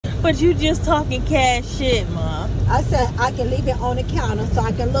But you just talking cash shit, Ma. I said I can leave it on the counter so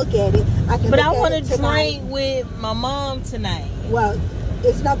I can look at it. But I want to drink with my mom tonight. Well,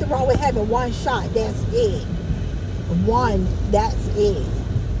 there's nothing wrong with having one shot. That's it. One, that's it.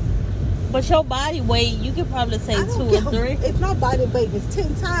 But your body weight, you could probably say 2 or 3. If my body weight is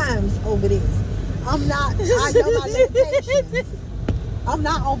 10 times over this, I'm not. I know my limitations. I'm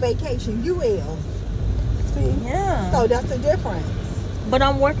not on vacation. You is. See? Yeah. So that's the difference. But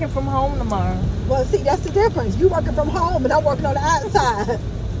I'm working from home tomorrow. Well, see, that's the difference. You working from home and I'm working on the outside.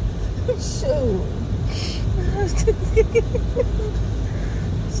 Shoot.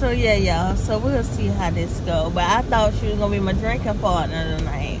 So yeah, y'all. So we'll see how this go. But I thought she was gonna be my drinking partner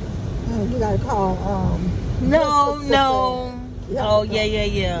tonight. You gotta call. No. Oh yeah.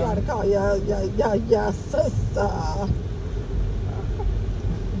 You gotta call your sister.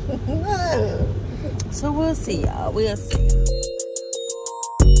 So we'll see, y'all. We'll see.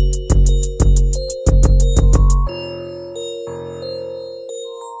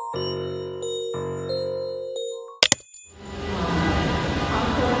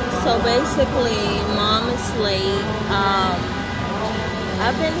 So basically, Mom is late.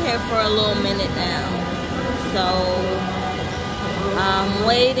 I've been here for a little minute now. So I'm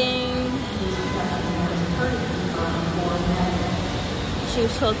waiting. She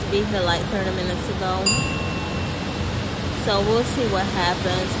was supposed to be here like 30 minutes ago. So we'll see what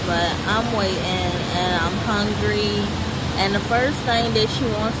happens. But I'm waiting and I'm hungry. And the first thing that she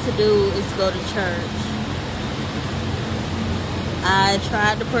wants to do is go to church. I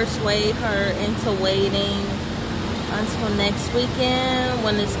tried to persuade her into waiting until next weekend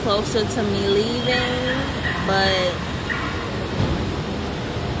when it's closer to me leaving, but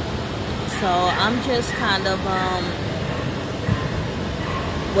so I'm just kind of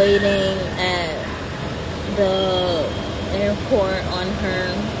waiting at the airport on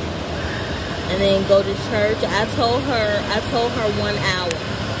her and then go to church. I told her 1 hour.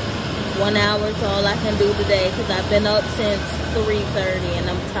 1 hour is all I can do today because I've been up since 3:30 and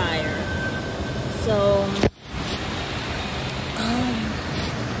I'm tired. So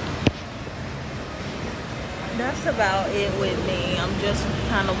that's about it with me. I'm just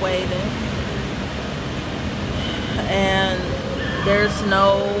kind of waiting. And there's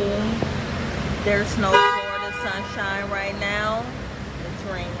no Florida sunshine right now. It's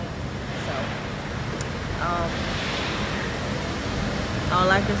raining. So all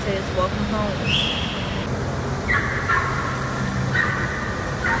I can say is welcome home.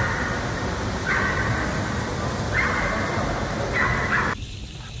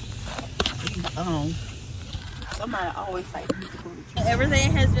 Somebody always say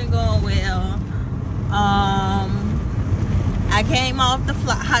everything has been going well. I came off the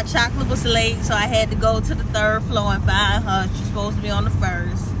hot chocolate was late, so I had to go to the 3rd floor and find her. She's supposed to be on the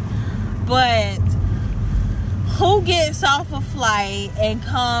 1st. But who gets off a flight and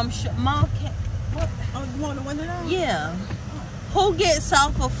comes? Mom, what? Oh, you want the window down? Yeah. Who gets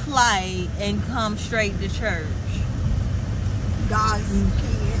off a flight and comes straight to church? God's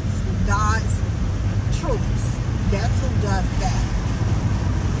kids, God's troops. That's who does that.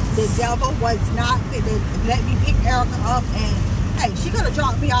 The devil was not going to let me pick Erica up and, hey, she could have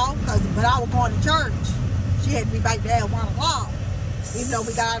dropped me off, but I was going to church. She had to be back there at 1 o'clock. Even though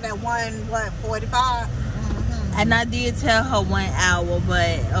we got out at 1:45. And I did tell her 1 hour,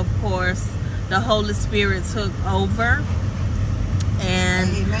 but of course, the Holy Spirit took over. And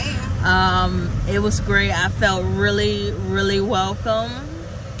it was great. I felt really, really welcome.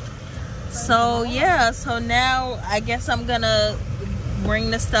 So yeah, so now I guess I'm gonna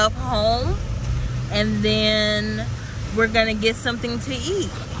bring the stuff home and then we're gonna get something to eat,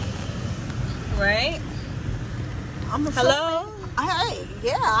 right? Hello? Hey,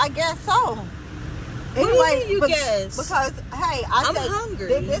 yeah, I guess so. Anyway, what do you guess? Because, hey, I'm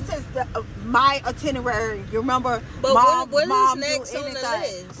hungry. This is my itinerary. You remember, but Mom what is next on the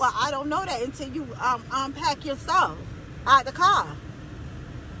list? Well, I don't know that until you unpack your stuff out the car.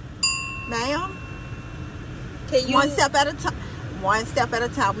 Ma'am? Can you... One step at a time. One step at a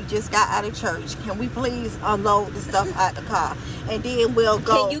time. We just got out of church. Can we please unload the stuff out the car? And then we'll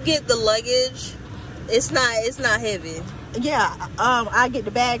go. Can you get the luggage? It's not heavy. Yeah, I get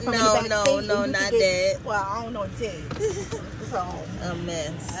the bag from the back seat. No, not that. Well, I don't know what it is. So a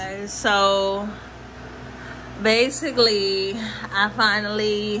mess. So basically, I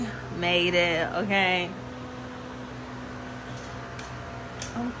finally made it. Okay.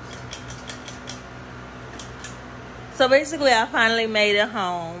 So basically, I finally made it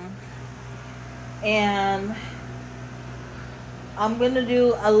home, and I'm gonna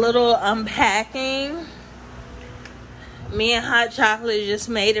do a little unpacking. Me and Hot Chocolate just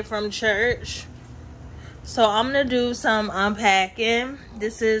made it from church. So I'm gonna do some unpacking.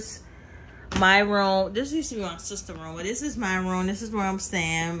 This is my room. This used to be my sister's room, but this is my room. This is where I'm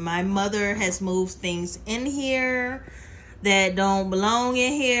staying. My mother has moved things in here that don't belong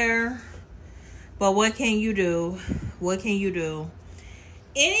in here. But what can you do? What can you do?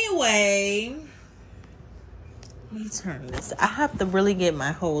 Anyway, let me turn this. I have to really get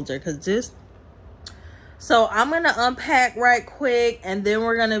my holder because this. So I'm going to unpack right quick and then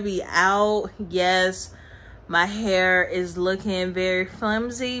we're going to be out. Yes, my hair is looking very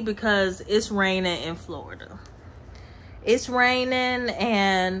flimsy because it's raining in Florida. It's raining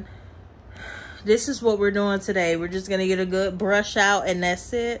and this is what we're doing today. We're just going to get a good brush out and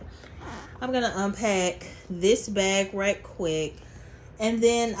that's it. I'm going to unpack this bag right quick. And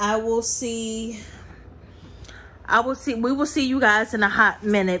then we will see you guys in a hot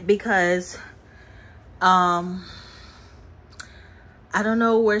minute because I don't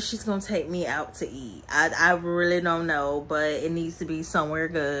know where she's gonna take me out to eat. I really don't know, but it needs to be somewhere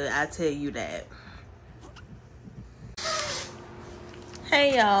good. I tell you that.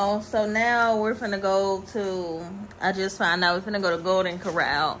 Hey y'all, so now we're finna go to, I just found out we're finna go to Golden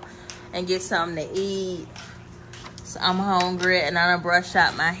Corral and get something to eat. So I'm hungry and I done brushed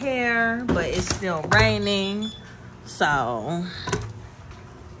out my hair, but it's still raining. So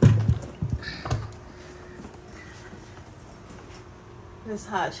this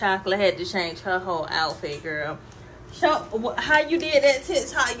Hot Chocolate had to change her whole outfit, girl. Show how you did that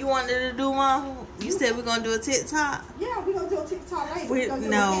TikTok you wanted to do, Mom. You said we're gonna do a TikTok. Yeah, we're gonna do a TikTok later. We're gonna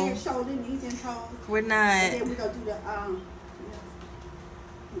do head, shoulder, knees, and toes. We're not. And then we're gonna do the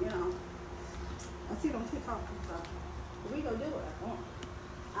you know, I see it on TikTok. We gonna do it.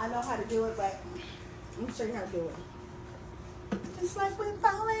 I know how to do it, but let me show you how to do it. It's like we're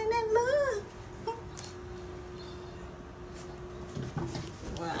falling in love.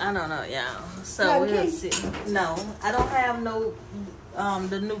 Well, I don't know, y'all. So we'll see. No, I don't have no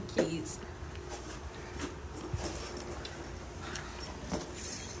the new keys.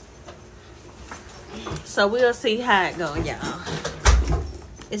 So we'll see how it go, y'all.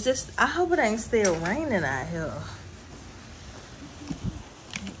 It's just, I hope it ain't still raining out here.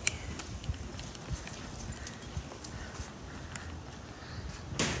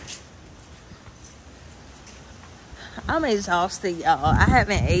 I'm exhausted, y'all. I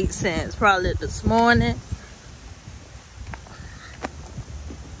haven't ate since probably this morning.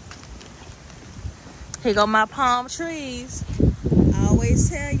 Here go my palm trees. I always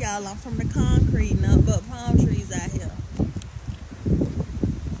tell y'all I'm from the concrete, nothing but palm trees out here.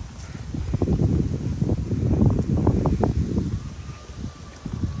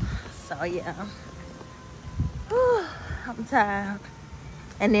 So yeah. Whew, I'm tired.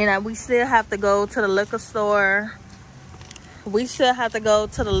 And then we still have to go to the liquor store. We still have to go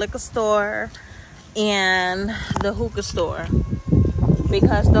to the liquor store and the hookah store.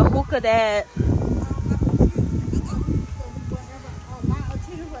 Because the hookah that...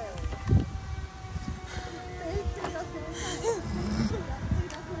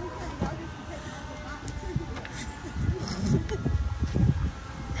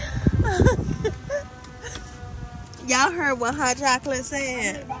 Y'all heard what Hot Chocolate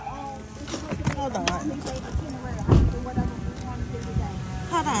said. Hold on.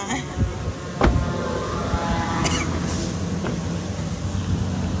 Hold on.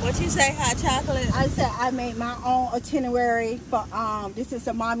 What you say, Hot Chocolate? I said I made my own itinerary for this is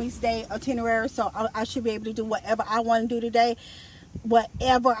a Mommy's Day itinerary, so I should be able to do whatever I want to do today.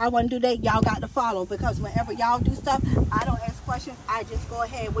 Whatever I want to do today, y'all got to follow, because whenever y'all do stuff, I don't ask questions. I just go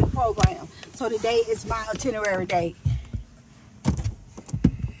ahead with the program. So today is my itinerary day.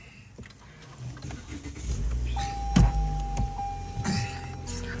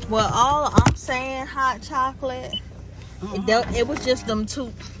 Well, all I'm saying, Hot Chocolate, it was just them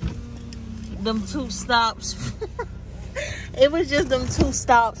two stops. It was just them two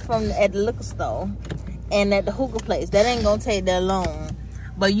stops at the liquor store and at the hookah place. That ain't gonna take that long.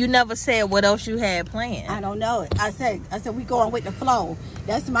 But you never said what else you had planned. I don't know it. I said we going with the flow.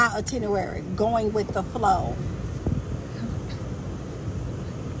 That's my itinerary, going with the flow.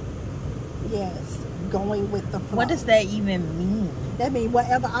 Yes, going with the flow. What does that even mean? That means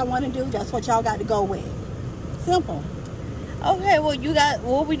whatever I want to do, that's what y'all got to go with. Simple. Okay, well,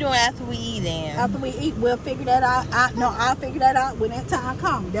 what we doing after we eat then? After we eat, we'll figure that out. I'll figure that out when that time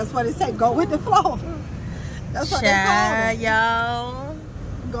comes. That's what it said. Go with the flow. That's what they call it. Y'all.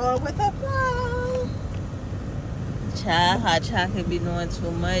 Go with the flow. Child, Hot Chocolate be doing too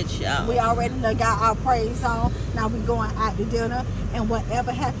much, y'all. We already got our praise on. Now we going out to dinner. And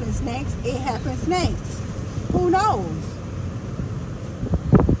whatever happens next, it happens next. Who knows?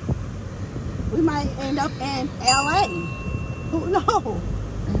 might end up in LA. Who knows?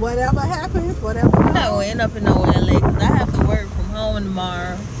 Whatever happens, whatever. I won't end up in no LA because I have to work from home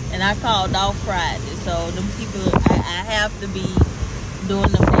tomorrow, and I called off Friday. So them people, I have to be doing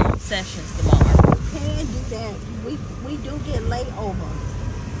the phone sessions tomorrow. You can do that. We do get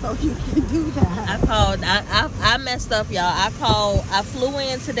layovers, so you can do that. I messed up, y'all. I flew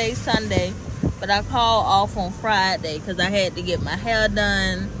in today, Sunday, but I called off on Friday because I had to get my hair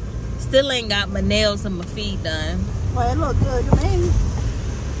done. Still ain't got my nails and my feet done. Well, it look good to me.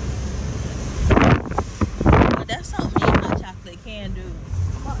 But that's something me and my chocolate can do.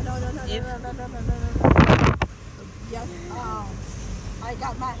 No. Yes, I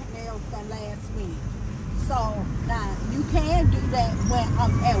got my nails done last week. So now you can do that when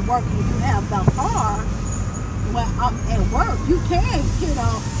I'm at work and you have the car. When I'm at work, you can,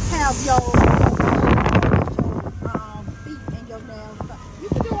 have your feet and your nails done. You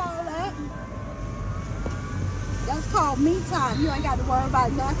can do all that. That's called me time. You ain't got to worry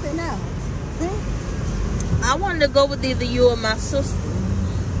about nothing else. See? I wanted to go with either you or my sister.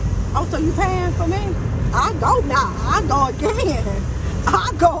 Oh, so you paying for me? I go now. I go again.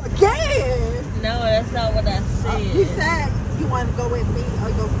 I go again. No, that's not what I said. You said you want to go with me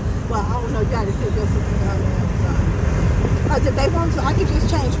or go. Well, I don't know. You got to sit your sister on the other side. Because if they want to, I can just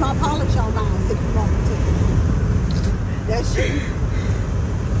change my polish on mine if you want me to. That's you.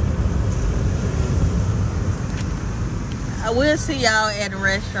 I will see y'all at the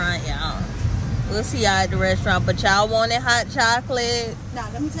restaurant, y'all. We'll see y'all at the restaurant, but y'all wanted hot chocolate. Now,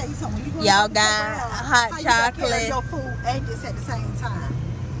 let me tell you something. Y'all got hot chocolate. Your food and just at the same time.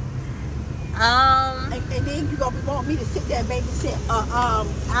 And then you gonna want me to sit there and babysit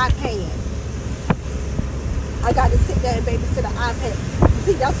iPad. I got to sit there and babysit an iPad.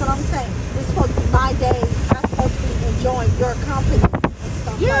 See, that's what I'm saying. It's supposed to be my day. I'm supposed to be enjoying your company and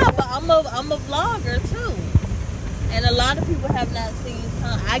stuff. Yeah, like but I'm a vlogger too, and a lot of people have not seen.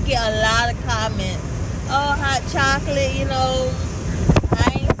 I get a lot of comments. Oh, hot chocolate,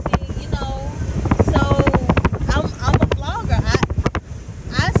 I ain't seen, So I'm a vlogger.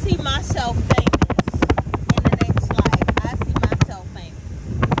 I see myself famous in the next life. I see myself famous.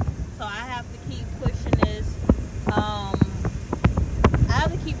 So I have to keep pushing this. I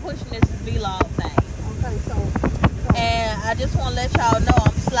have to keep pushing this vlog thing. Okay, so. And I just want to let y'all know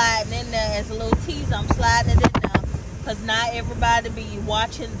I'm sliding in there as a little teaser. I'm sliding it in there. Because not everybody be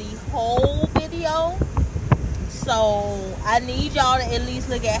watching the whole video. So I need y'all to at least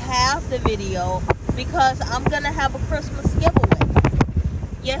look at half the video. Because I'm going to have a Christmas giveaway.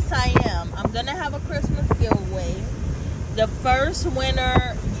 Yes, I am. I'm going to have a Christmas giveaway. The first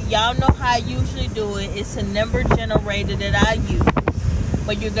winner, y'all know how I usually do it. It's a number generator that I use.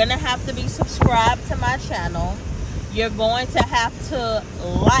 But you're going to have to be subscribed to my channel. You're going to have to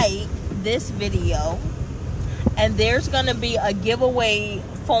like this video. And there's going to be a giveaway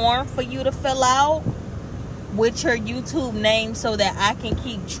form for you to fill out with your YouTube name so that I can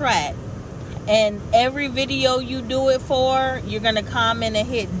keep track. And every video you do it for, you're going to comment and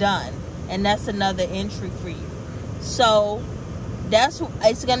hit done. And that's another entry for you. So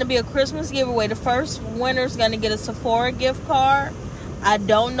it's going to be a Christmas giveaway. The first winner is going to get a Sephora gift card. I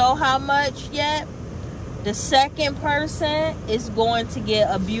don't know how much yet. The second person is going to get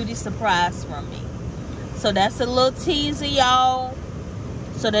a beauty surprise from me. So that's a little teaser, y'all,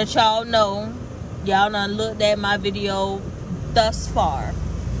 so that y'all know. Y'all done looked at my video thus far.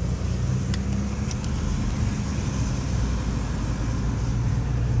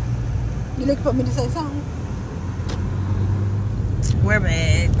 You looking for me to say something? We're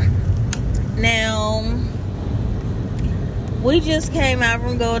back. Now, we just came out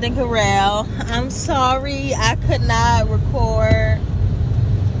from Golden Corral. I'm sorry I could not record.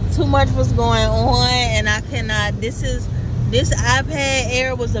 Too much was going on and I cannot. This iPad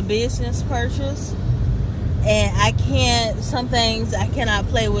Air was a business purchase and I can't, some things I cannot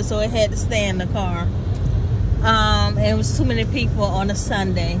play with, so it had to stay in the car. And it was too many people on a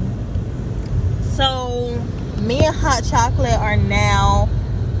Sunday. So me and Hot Chocolate are now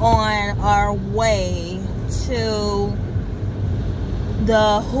on our way to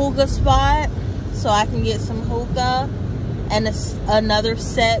the hookah spot so I can get some hookah. And another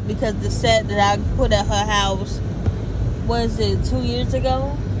set, because the set that I put at her house, was it 2 years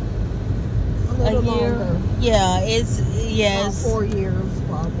ago? A year? Longer. Yeah, it's 4 years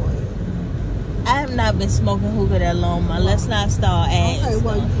probably. I have not been smoking hookah that long, man. Let's not start asking. Okay,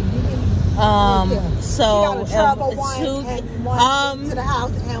 well, you need, so she got one to the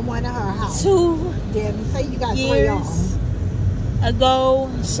house and one at her house. 2 say you got years ago.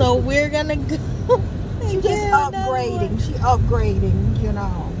 So we're gonna go. She just upgrading. She upgrading,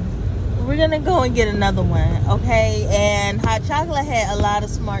 We're gonna go and get another one, okay? And Hot Chocolate had a lot of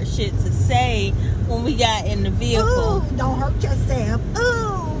smart shit to say when we got in the vehicle. Ooh, don't hurt yourself.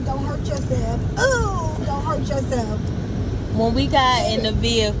 Ooh, don't hurt yourself. Ooh, don't hurt yourself. When we got in the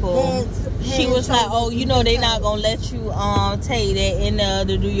vehicle, she was like, "Oh, you know they not gonna let you take that in there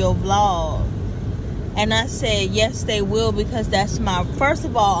to do your vlog." And I said, "Yes, they will, because that's my, first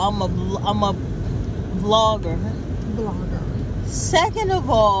of all, I'm a vlogger. Second of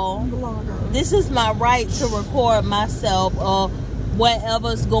all, this is my right to record myself or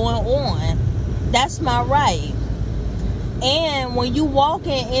whatever's going on. That's my right." And when you walk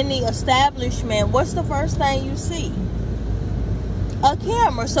in any establishment, what's the first thing you see? A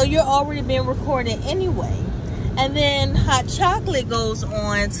camera. So you're already being recorded anyway. And then Hot Chocolate goes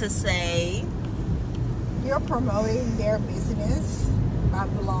on to say, you're promoting their business by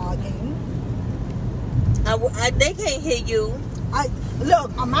vlogging. They can't hear you.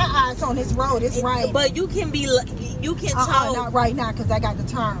 Look, my eyes on this road. It's right. But you can be, you can talk. Not right now, because I got to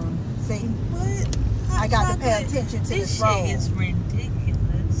turn. See? What? I got to pay attention to this road. This shit is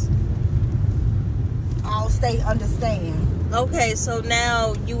ridiculous. I'll understand. Okay, so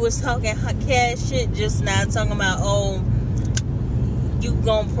now you was talking cash shit just now, talking about, oh, you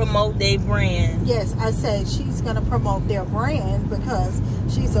gonna promote their brand. Yes, I said she's gonna promote their brand because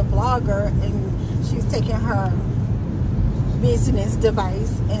she's a blogger and she's taking her business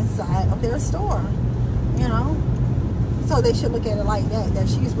device inside of their store, you know. So they should look at it like that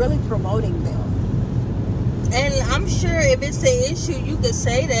she's really promoting them. And I'm sure if it's an issue, you could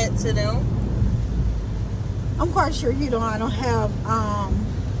say that to them. I'm quite sure I don't have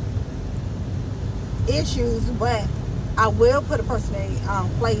issues, but I will put a person in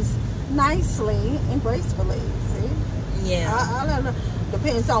place nicely and gracefully. See? Yeah. I don't know.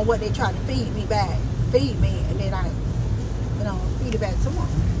 Depends on what they try to feed me, and then I, feed it back to them.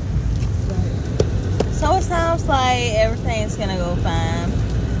 So it sounds like everything's gonna go fine,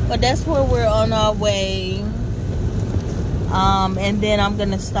 but that's where we're on our way. And then I'm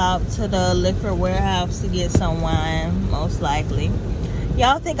gonna stop to the liquor warehouse to get some wine, most likely.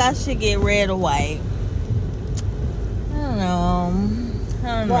 Y'all think I should get red or white? I don't know.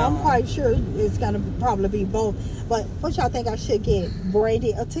 Well, I'm quite sure it's gonna probably be both. But what y'all think I should get?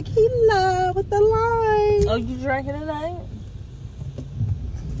 Brandy or tequila with the lime? Oh, you drinking tonight?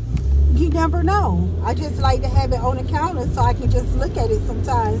 You never know. I just like to have it on the counter so I can just look at it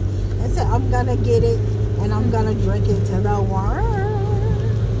sometimes and say, I'm gonna get it and I'm gonna drink it to the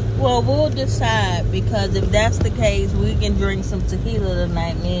world. Well, we'll decide, because if that's the case, we can drink some tequila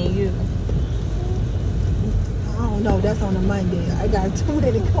tonight, me and you. I don't know, that's on a Monday. I got too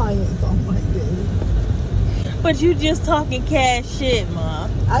many clients on Monday. But you just talking cash shit, Ma.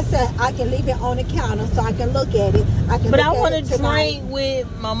 I said I can leave it on the counter so I can look at it. But I want to drink with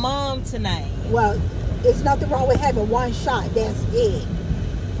my mom tonight. Well, there's nothing wrong with having one shot. That's it.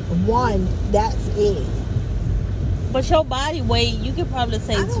 That's it. But your body weight, you could probably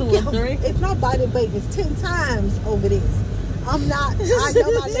say 2 or 3. If my body weight was 10 times over this, I'm not. I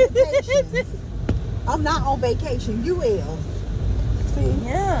know my limitations. I'm not on vacation. You is. See?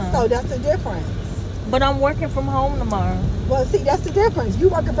 Yeah. So that's the difference. But I'm working from home tomorrow. Well, see, that's the difference. You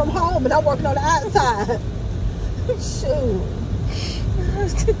working from home and I'm working on the outside. Shoot.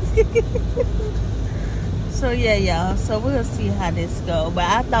 So yeah, y'all. So we'll see how this go. But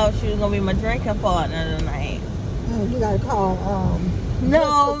I thought she was gonna be my drinking partner tonight. You gotta call.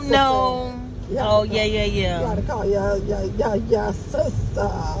 No. Oh yeah. You gotta call your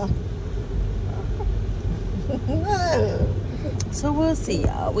sister. So we'll see,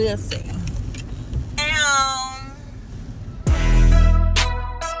 y'all. We'll see. Ow.